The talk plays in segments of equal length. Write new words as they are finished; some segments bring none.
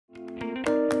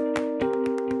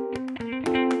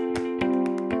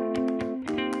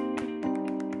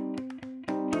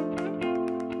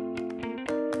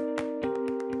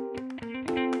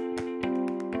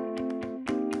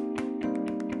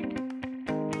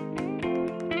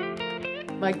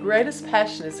My greatest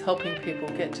passion is helping people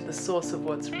get to the source of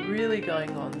what's really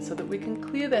going on so that we can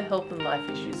clear their health and life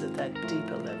issues at that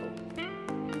deeper level.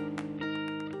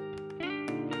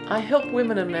 I help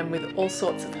women and men with all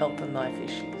sorts of health and life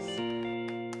issues.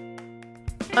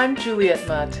 I'm Juliet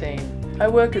Martine. I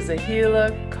work as a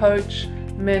healer, coach,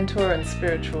 mentor and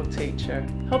spiritual teacher,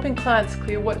 helping clients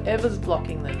clear whatever's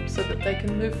blocking them so that they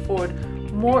can move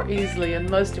forward more easily and,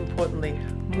 most importantly,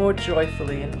 more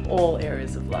joyfully in all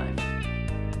areas of life.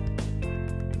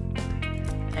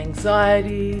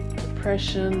 Anxiety,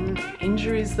 depression,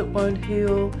 injuries that won't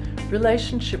heal,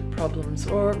 relationship problems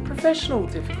or professional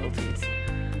difficulties.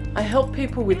 I help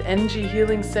people with energy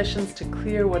healing sessions to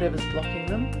clear whatever's blocking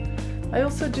them. I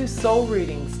also do soul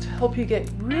readings to help you get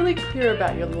really clear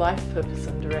about your life purpose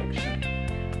and direction,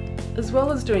 as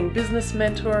well as doing business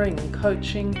mentoring and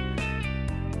coaching,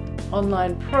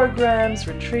 online programs,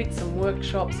 retreats and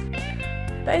workshops.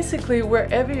 Basically,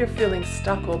 wherever you're feeling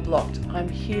stuck or blocked, I'm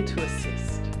here to assist.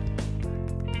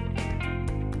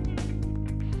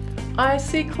 I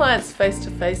see clients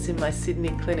face-to-face in my Sydney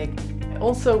clinic. I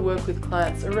also work with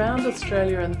clients around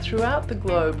Australia and throughout the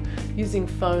globe using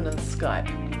phone and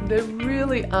Skype. There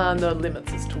really are no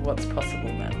limits as to what's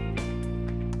possible now.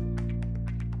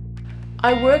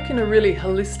 I work in a really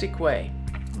holistic way.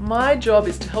 My job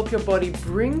is to help your body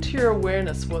bring to your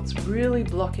awareness what's really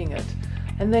blocking it,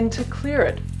 and then to clear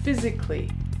it physically,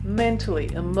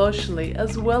 mentally, emotionally,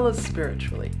 as well as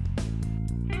spiritually.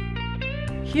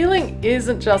 Healing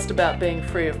isn't just about being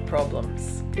free of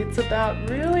problems. It's about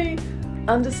really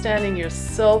understanding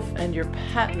yourself and your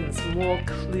patterns more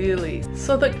clearly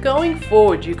so that going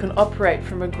forward you can operate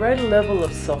from a greater level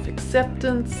of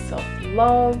self-acceptance,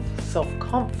 self-love,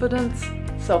 self-confidence,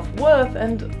 self-worth,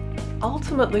 and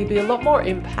ultimately be a lot more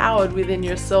empowered within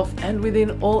yourself and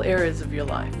within all areas of your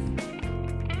life.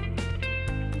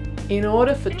 In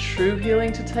order for true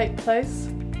healing to take place,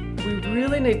 we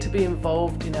really need to be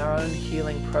involved in our own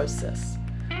healing process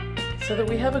so that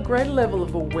we have a greater level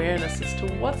of awareness as to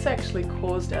what's actually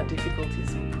caused our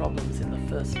difficulties and problems in the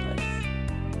first place.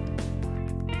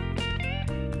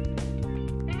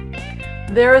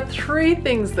 There are three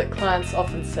things that clients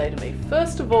often say to me.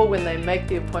 First of all, when they make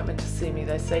the appointment to see me,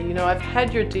 they say, you know, I've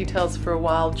had your details for a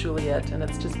while, Juliet, and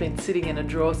it's just been sitting in a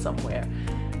drawer somewhere.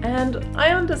 And I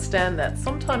understand that.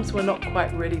 Sometimes we're not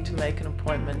quite ready to make an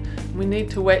appointment. We need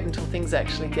to wait until things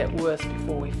actually get worse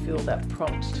before we feel that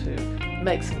prompt to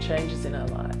make some changes in our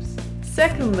lives.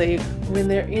 Secondly, when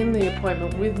they're in the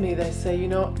appointment with me, they say, you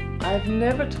know, I've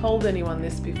never told anyone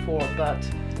this before,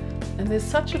 and there's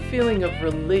such a feeling of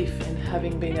relief in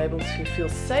having been able to feel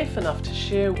safe enough to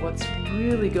share what's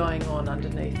really going on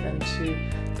underneath and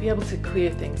to be able to clear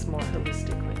things more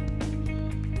holistically.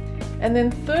 And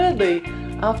then thirdly,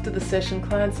 after the session,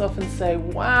 clients often say,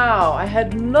 wow, I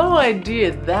had no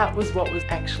idea that was what was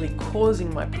actually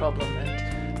causing my problem.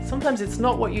 And sometimes it's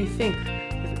not what you think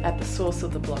at the source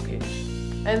of the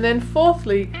blockage. And then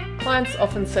fourthly, clients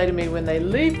often say to me when they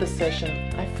leave the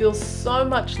session, I feel so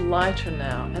much lighter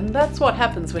now. And that's what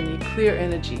happens when you clear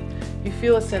energy. You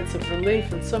feel a sense of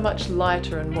relief and so much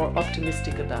lighter and more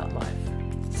optimistic about life.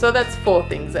 So that's four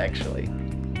things actually.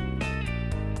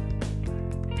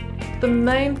 The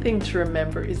main thing to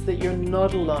remember is that you're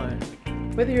not alone.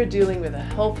 Whether you're dealing with a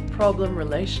health problem,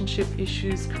 relationship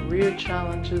issues, career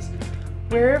challenges,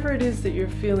 wherever it is that you're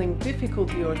feeling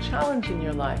difficulty or challenge in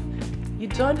your life, you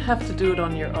don't have to do it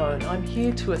on your own. I'm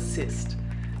here to assist.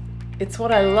 It's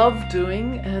what I love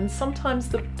doing, and sometimes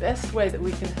the best way that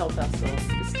we can help ourselves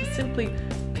is to simply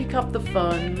pick up the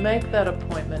phone, make that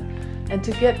appointment, and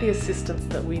to get the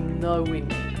assistance that we know we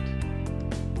need.